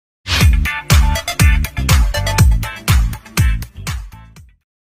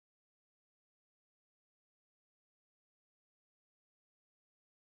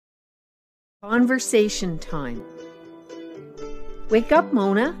Conversation time. Wake up,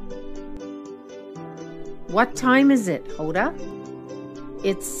 Mona. What time is it, Hoda?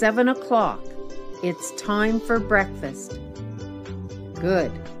 It's 7 o'clock. It's time for breakfast.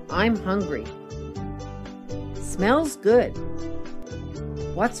 Good. I'm hungry. Smells good.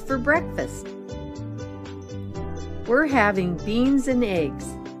 What's for breakfast? We're having beans and eggs.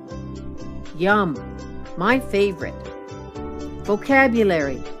 Yum. My favorite.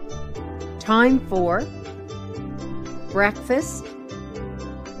 Vocabulary. Time for breakfast,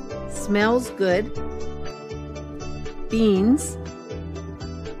 smells good, beans,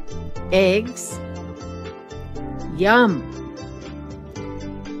 eggs, yum,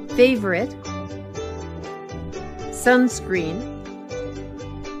 favorite, sunscreen.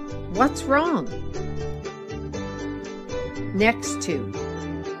 What's wrong? Next to.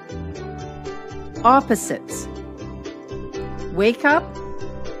 Opposites. Wake up,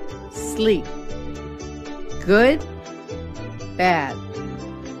 sleep. Good, bad.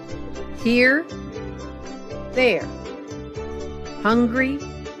 Here, there. Hungry,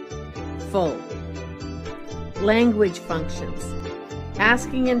 full. Language functions.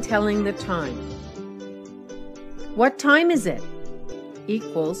 Asking and telling the time. What time is it?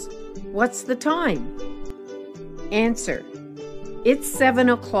 Equals, what's the time? Answer. It's 7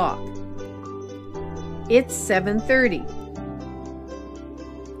 o'clock. It's 7:30.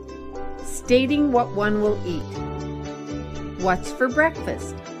 Stating what one will eat. What's for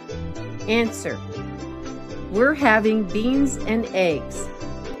breakfast? Answer. We're having beans and eggs.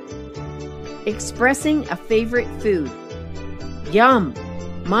 Expressing a favorite food. Yum,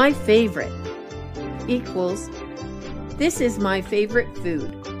 my favorite. Equals, this is my favorite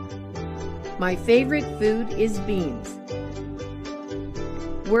food. My favorite food is beans.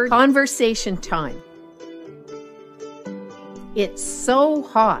 Word conversation time. It's so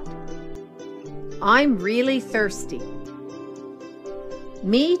hot. I'm really thirsty.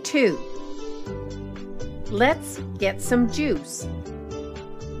 Me too. Let's get some juice.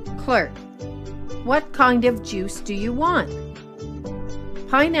 Clerk, what kind of juice do you want?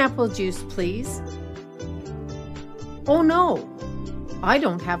 Pineapple juice, please. Oh no, I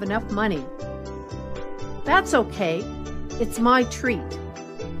don't have enough money. That's okay. It's my treat.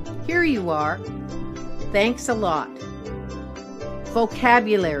 Here you are. Thanks a lot.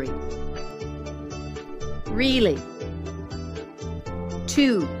 Vocabulary. Really.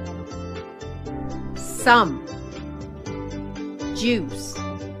 To. Some. Juice.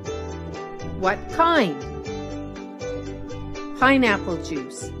 What kind? Pineapple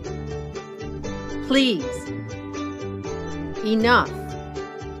juice. Please. Enough.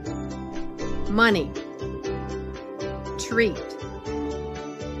 Money. Treat.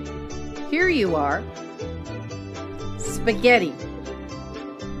 Here you are. Spaghetti.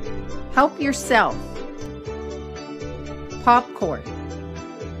 Help yourself. Popcorn.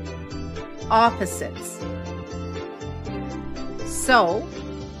 Opposites. So,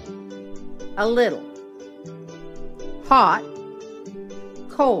 a little. Hot,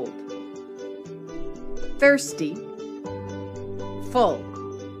 cold. Thirsty, full.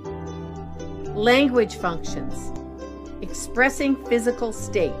 Language functions. Expressing physical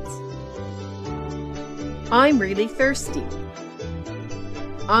states. I'm really thirsty.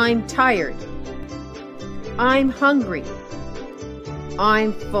 I'm tired. I'm hungry.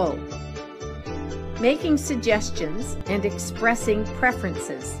 I'm full. Making suggestions and expressing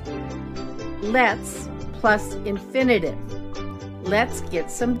preferences. Let's plus infinitive. Let's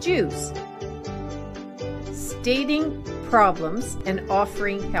get some juice. Stating problems and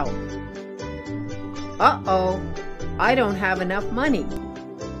offering help. Uh-oh, I don't have enough money.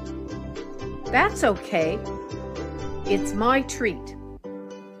 That's okay. It's my treat.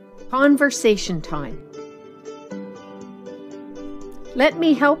 Conversation time. Let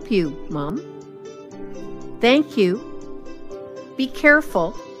me help you, Mom. Thank you. Be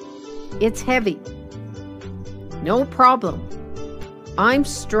careful. It's heavy. No problem. I'm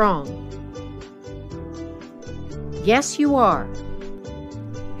strong. Yes, you are.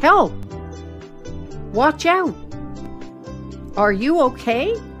 Help! Watch out! Are you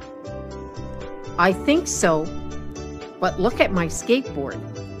okay? I think so, but look at my skateboard.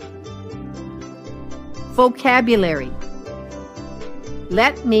 Vocabulary.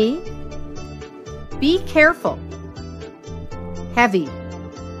 Let me. Be careful. Heavy.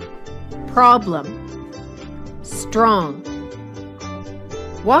 Problem. Strong.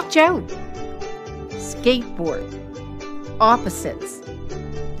 Watch out. Skateboard. Opposites.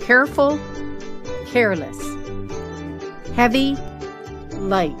 Careful. Careless. Heavy.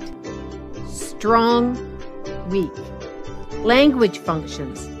 Light. Strong. Weak. Language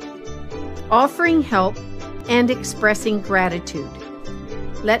functions. Offering help and expressing gratitude.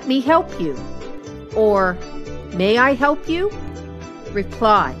 Let me help you. Or, may I help you?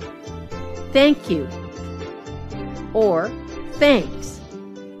 Reply, thank you. Or, thanks.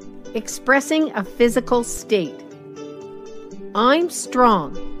 Expressing a physical state. I'm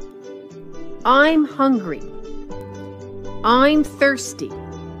strong. I'm hungry. I'm thirsty.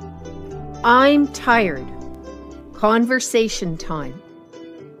 I'm tired. Conversation time.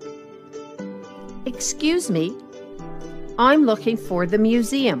 Excuse me, I'm looking for the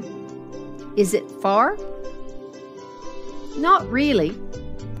museum. Is it far? Not really.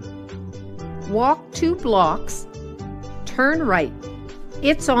 Walk 2 blocks, turn right.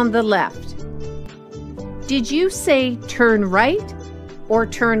 It's on the left. Did you say turn right or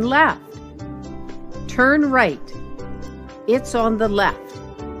turn left? Turn right. It's on the left.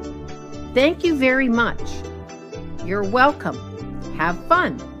 Thank you very much. You're welcome. Have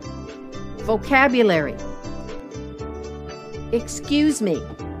fun. Vocabulary. Excuse me.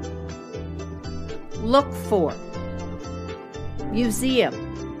 Look for. Museum.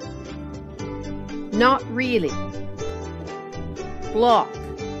 Not really. Block.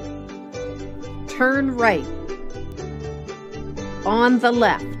 Turn right. On the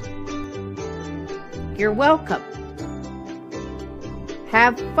left. You're welcome.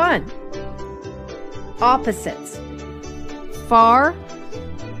 Have fun. Opposites. Far,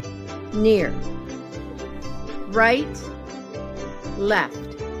 near. Right, left.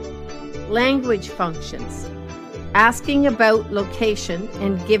 Language functions. Asking about location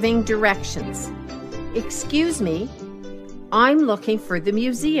and giving directions. Excuse me, I'm looking for the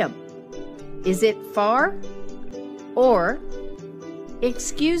museum. Is it far? Or,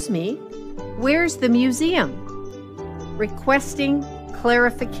 excuse me, where's the museum? Requesting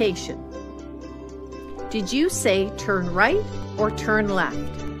clarification. Did you say turn right or turn left?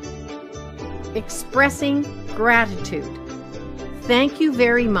 Expressing gratitude. Thank you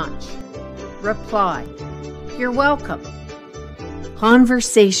very much. Reply, you're welcome.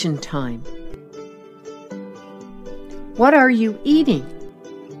 Conversation time. What are you eating?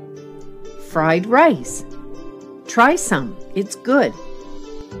 Fried rice. Try some, it's good.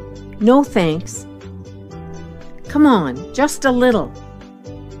 No thanks. Come on, just a little.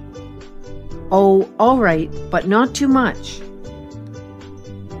 Oh, all right, but not too much.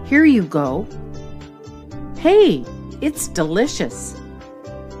 Here you go. Hey, it's delicious.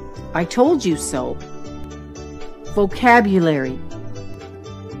 I told you so. Vocabulary.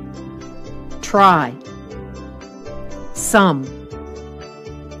 Try. Some.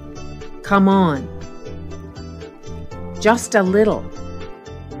 Come on. Just a little.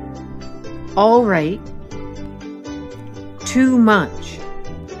 All right. Too much.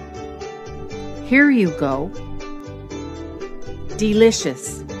 Here you go.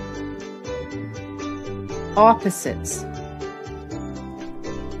 Delicious. Opposites.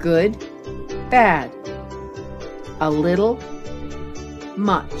 Good, bad. A little,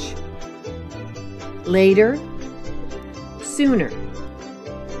 much. Later, sooner.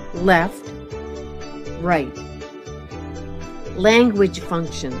 Left, right. Language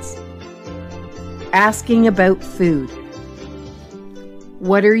functions. Asking about food.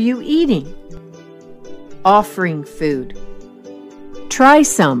 What are you eating? Offering food. Try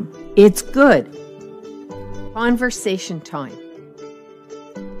some, it's good. Conversation time.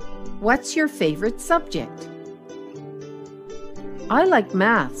 What's your favorite subject? I like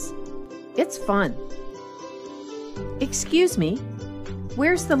maths. It's fun. Excuse me,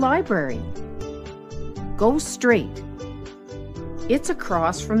 where's the library? Go straight. It's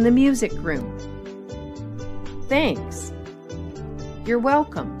across from the music room. Thanks. You're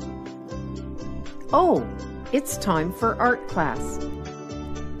welcome. Oh, it's time for art class.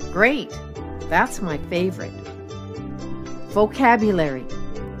 Great, that's my favorite. Vocabulary.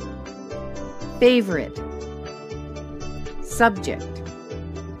 Favorite. Subject.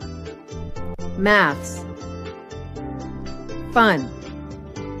 Maths. Fun.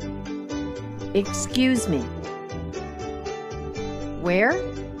 Excuse me. Where?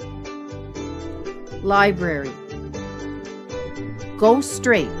 Library. Go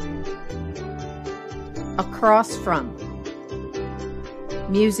straight. Across from.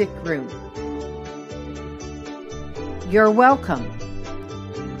 Music room. You're welcome.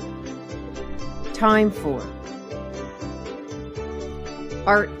 Time for.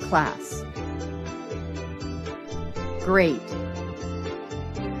 Art class. Great.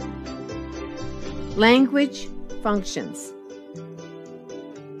 Language functions.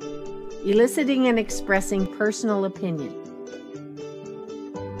 Eliciting and expressing personal opinion.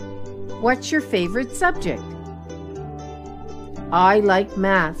 What's your favorite subject? I like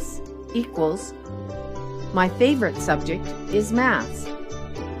maths. equals my favorite subject is maths,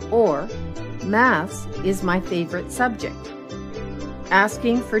 or maths is my favorite subject.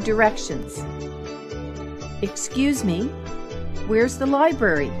 Asking for directions. Excuse me, where's the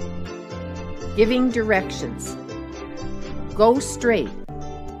library? Giving directions. Go straight.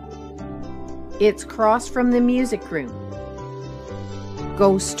 It's across from the music room.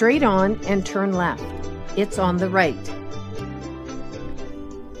 Go straight on and turn left. It's on the right.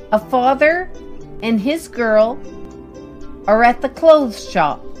 A father and his girl are at the clothes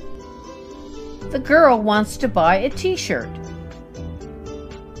shop. The girl wants to buy a t-shirt.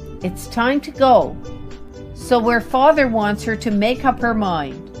 It's time to go. So her father wants her to make up her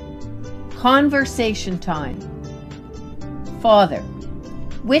mind. Conversation time. Father: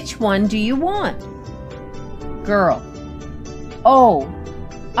 which one do you want? Girl: oh,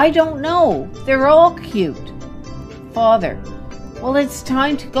 I don't know. They're all cute. Father: well, it's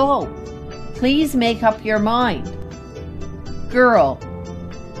time to go. Please make up your mind. Girl: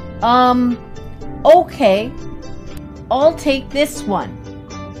 okay, I'll take this one.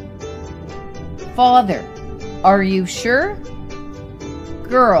 Father: are you sure?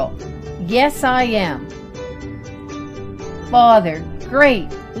 Girl: yes, I am. Father: great,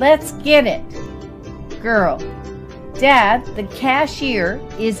 let's get it. Girl: Dad, the cashier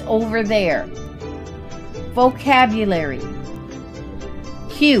is over there. Vocabulary.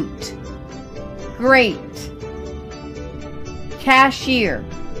 Cute. Great. Cashier.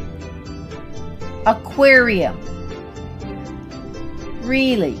 Aquarium.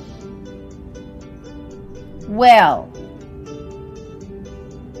 Really. Well.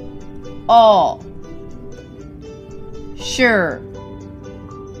 All. Sure.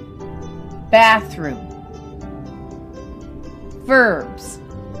 Bathroom. Verbs.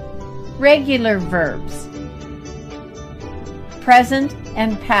 Regular verbs. Present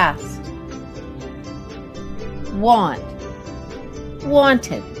and past. Want.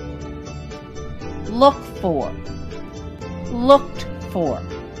 Wanted. Look for. Looked for.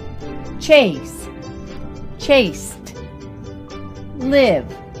 Chase. Chased. Live.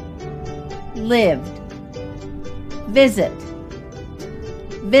 Lived. Visit.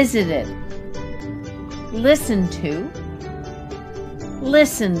 Visited. Listen to.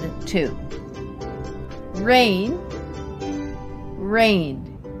 Listened to. Rain. Rained.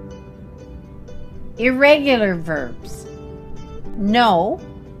 Irregular verbs. Know.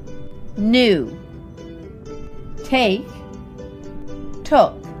 Knew. Take.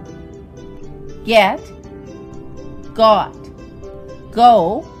 Took. Get. Got.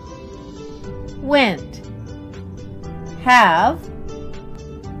 Go. Went. Have.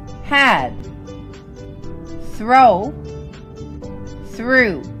 Had. Throw.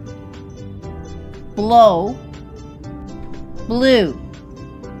 Through. Blow. Blew.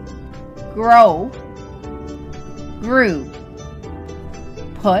 Grow. Grew.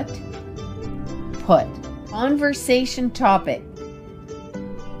 Put. Put. Conversation topic.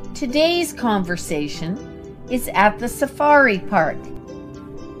 Today's conversation is at the safari park.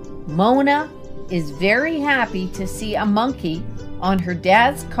 Mona is very happy to see a monkey on her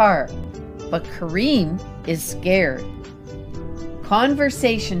dad's car, but Kareem is scared.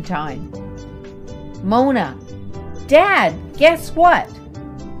 Conversation time. Mona: Dad, guess what?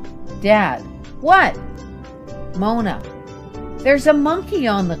 Dad: what? Mona: there's a monkey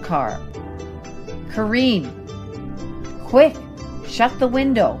on the car. Kareem: quick, shut the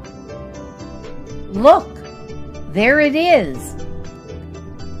window. Look, there it is.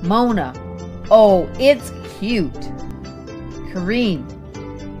 Mona: oh, it's cute. Kareem: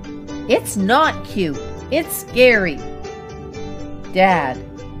 it's not cute, it's scary. Dad: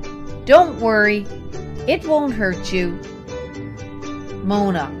 don't worry, it won't hurt you.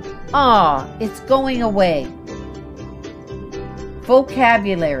 Mona: ah, it's going away.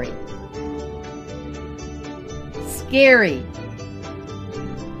 Vocabulary. Scary.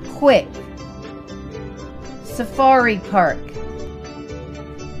 Quick. Safari park.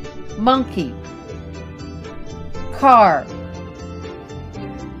 Monkey. Car.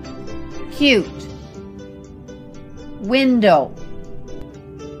 Cute. Window.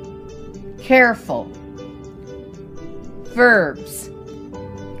 Careful. Verbs.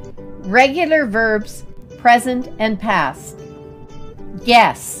 Regular verbs, present and past.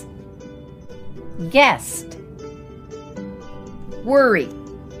 Guess. Guessed. Worry.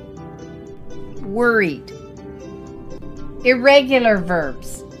 Worried. Irregular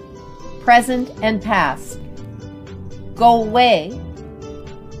verbs, present and past. Go away.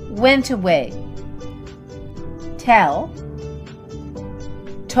 Went away. Tell.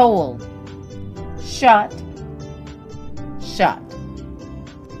 Told. Shut. Shut.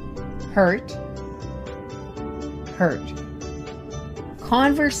 hurt, hurt.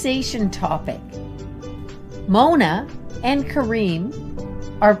 Conversation topic. Mona and Kareem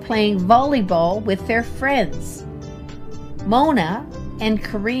are playing volleyball with their friends. Mona and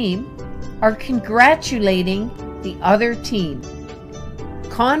Kareem are congratulating the other team.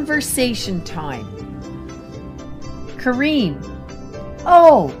 Conversation time. Kareem: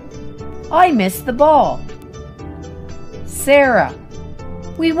 "Oh, I missed the ball." Sarah: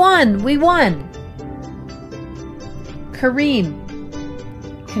 We won! Kareem: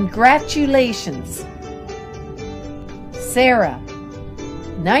 "Congratulations." Sarah: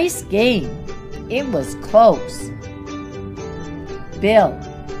 "Nice game. It was close." Bill: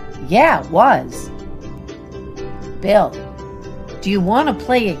 "Yeah, it was." Bill: "Do you want to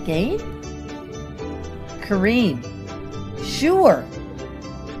play a game?" Kareem: "Sure."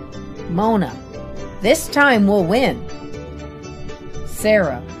 Mona: "This time we'll win."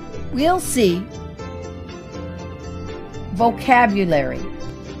 Sarah: "We'll see." Vocabulary.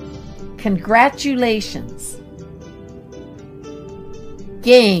 Congratulations.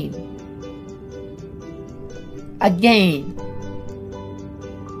 Game. Again.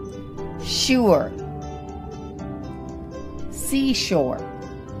 Sure. Seashore.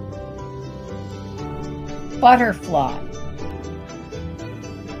 Butterfly.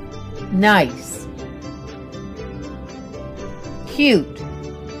 Nice. Cute.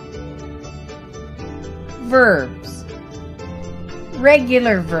 Verbs.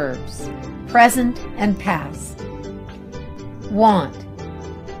 Regular verbs, present and past. Want.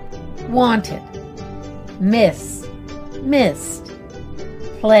 Wanted. Miss. Missed.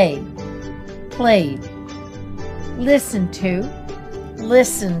 Play. Played. Listen to.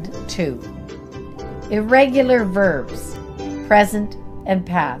 Listened to. Irregular verbs, present and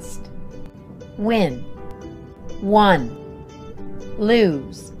past. Win. Won.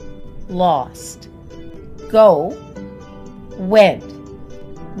 Lose. Lost. Go. Went.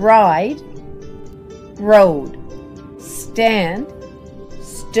 Ride. Rode. Stand.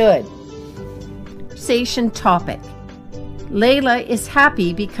 Stood. Conversation topic. Layla is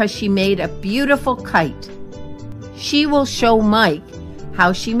happy because she made a beautiful kite. She will show Mike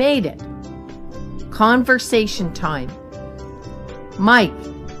how she made it. Conversation time. Mike: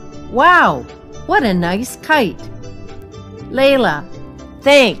 "Wow, what a nice kite." Layla: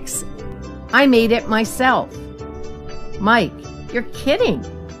 "Thanks. I made it myself." Mike: "You're kidding."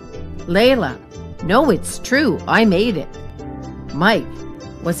 Layla: "No, it's true. I made it." Mike: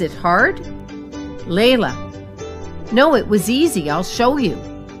 "Was it hard?" Layla: "No, it was easy. I'll show you."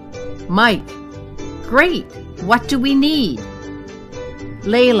 Mike: "Great. What do we need?"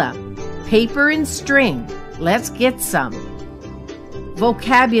 Layla: "Paper and string. Let's get some."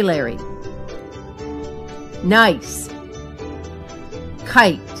 Vocabulary. Nice.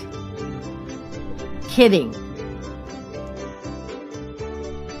 Kite. Kidding.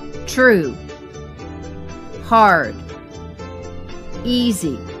 True. Hard.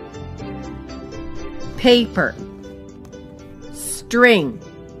 Easy. Paper. String.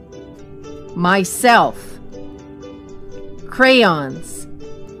 Myself. Crayons.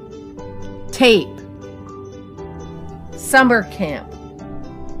 Tape. Summer camp.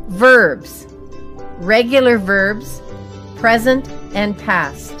 Verbs. Regular verbs, present and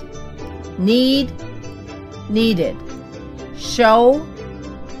past. Need. Needed. Show.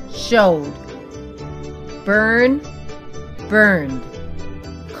 Showed. Burn. Burned.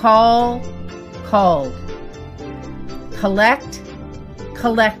 Call. Called. Collect.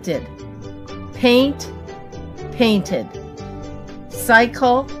 Collected. Paint. Painted.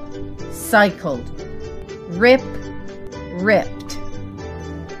 Cycle. Cycled. Rip. Ripped.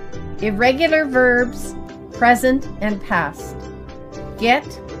 Irregular verbs, present and past. Get.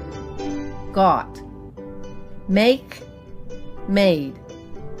 Got. Make. Made.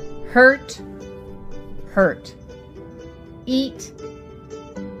 Hurt. Hurt. Eat.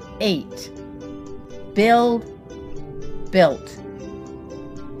 Ate. Build. Built.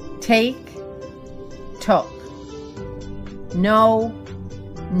 Take. Took. Know.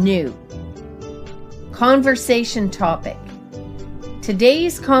 Knew. Conversation topic.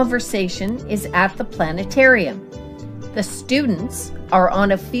 Today's conversation is at the planetarium. The students are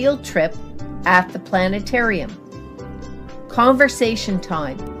on a field trip at the planetarium. Conversation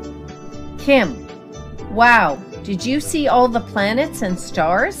time. Kim: "Wow, did you see all the planets and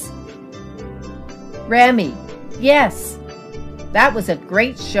stars?" Rami: "Yes, that was a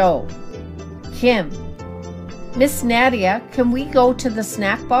great show." Kim: "Miss Nadia, can we go to the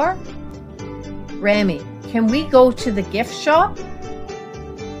snack bar?" Rami: "Can we go to the gift shop?"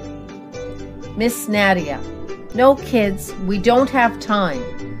 Miss Nadia: "No, kids, we don't have time."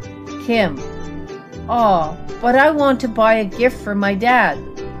 Kim. Oh, but I want to buy a gift for my dad.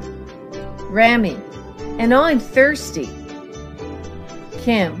 Rami. And I'm thirsty.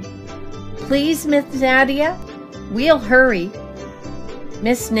 Kim. Please, Miss Nadia. We'll hurry.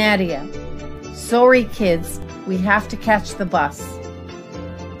 Miss Nadia. Sorry, kids. We have to catch the bus.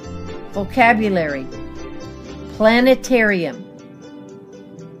 Vocabulary. Planetarium.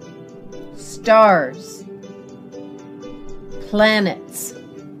 Stars. Planets.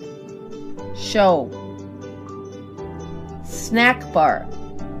 Show. Snack bar.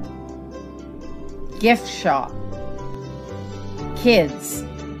 Gift shop. Kids.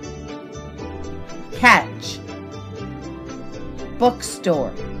 Catch.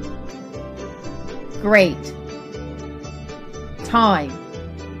 Bookstore. Great. Time.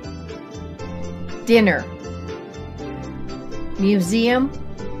 Dinner. Museum.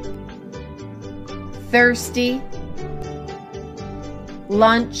 Thirsty.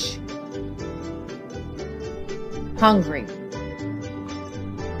 Lunch. Hungry.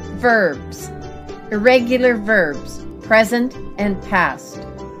 Verbs. Irregular verbs, present and past.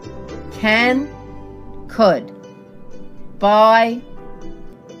 Can, could. Buy,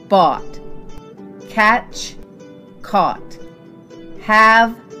 bought. Catch, caught.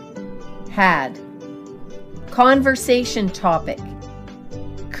 Have, had. Conversation topic.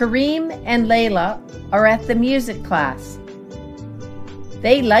 Kareem and Layla are at the music class.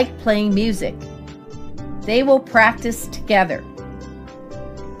 They like playing music. They will practice together.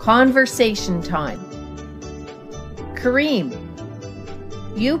 Conversation time. Kareem,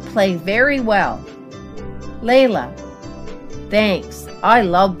 you play very well. Layla, thanks. I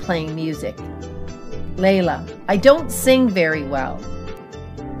love playing music. Layla, I don't sing very well.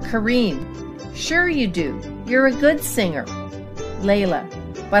 Kareem, sure you do. You're a good singer. Layla,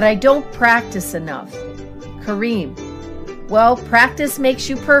 but I don't practice enough. Kareem, well, practice makes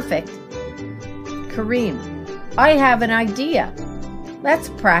you perfect. Kareem, I have an idea. Let's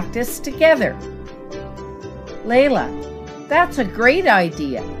practice together. Layla, that's a great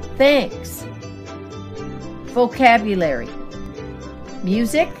idea. Thanks. Vocabulary.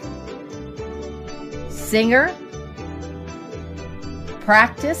 Music. Singer.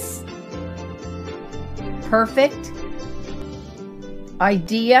 Practice. Perfect.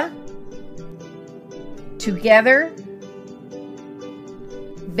 Idea. Together.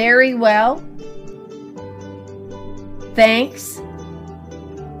 Very well. Thanks.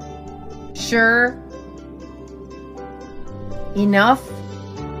 Sure. Enough.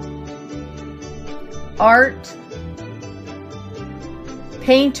 Art.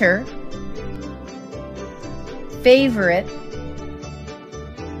 Painter. Favorite.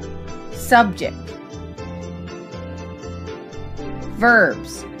 Subject.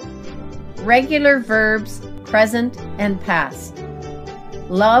 Verbs. Regular verbs, present and past.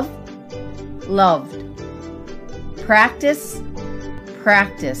 Love, loved. Practice,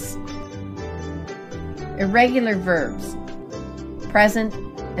 practiced. Irregular verbs, present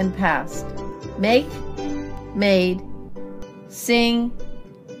and past. Make, made. Sing,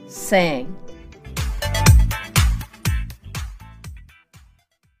 sang.